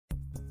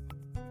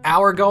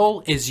Our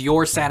goal is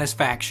your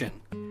satisfaction.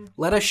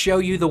 Let us show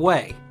you the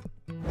way.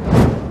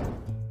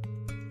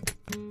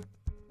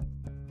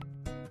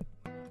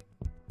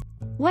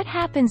 What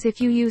happens if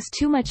you use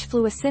too much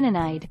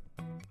fluocinolone?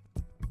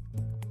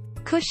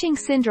 Cushing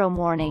syndrome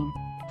warning.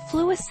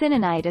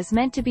 Fluocinolone is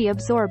meant to be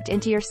absorbed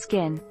into your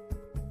skin.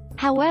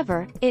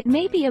 However, it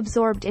may be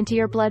absorbed into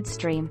your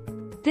bloodstream.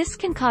 This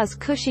can cause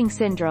Cushing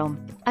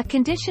syndrome, a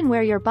condition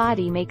where your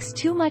body makes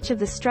too much of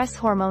the stress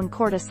hormone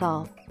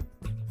cortisol.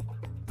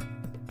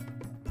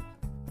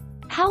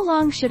 How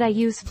long should I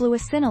use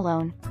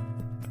fluocinolone?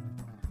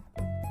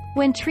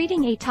 When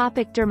treating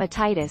atopic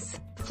dermatitis,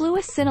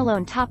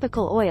 fluocinolone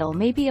topical oil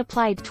may be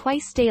applied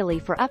twice daily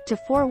for up to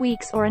 4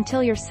 weeks or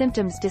until your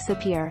symptoms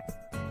disappear.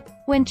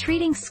 When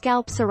treating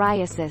scalp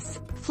psoriasis,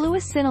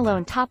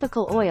 fluocinolone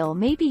topical oil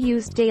may be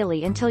used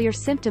daily until your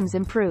symptoms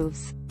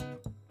improves.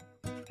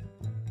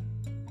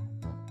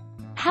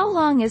 How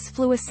long is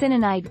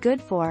fluocinolone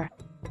good for?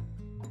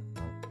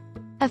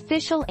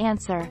 Official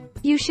answer.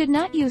 You should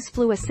not use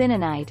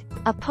fluocinolone,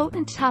 a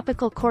potent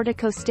topical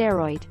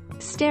corticosteroid,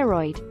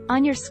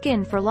 on your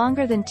skin for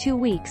longer than 2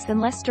 weeks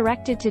unless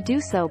directed to do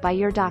so by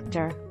your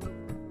doctor.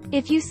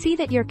 If you see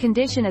that your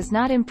condition is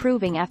not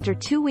improving after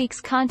 2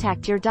 weeks,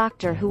 contact your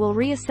doctor who will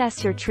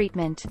reassess your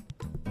treatment.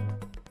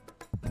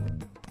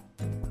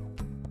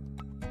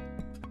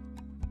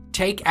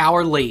 Take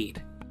our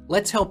lead.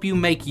 Let's help you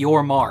make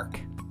your mark.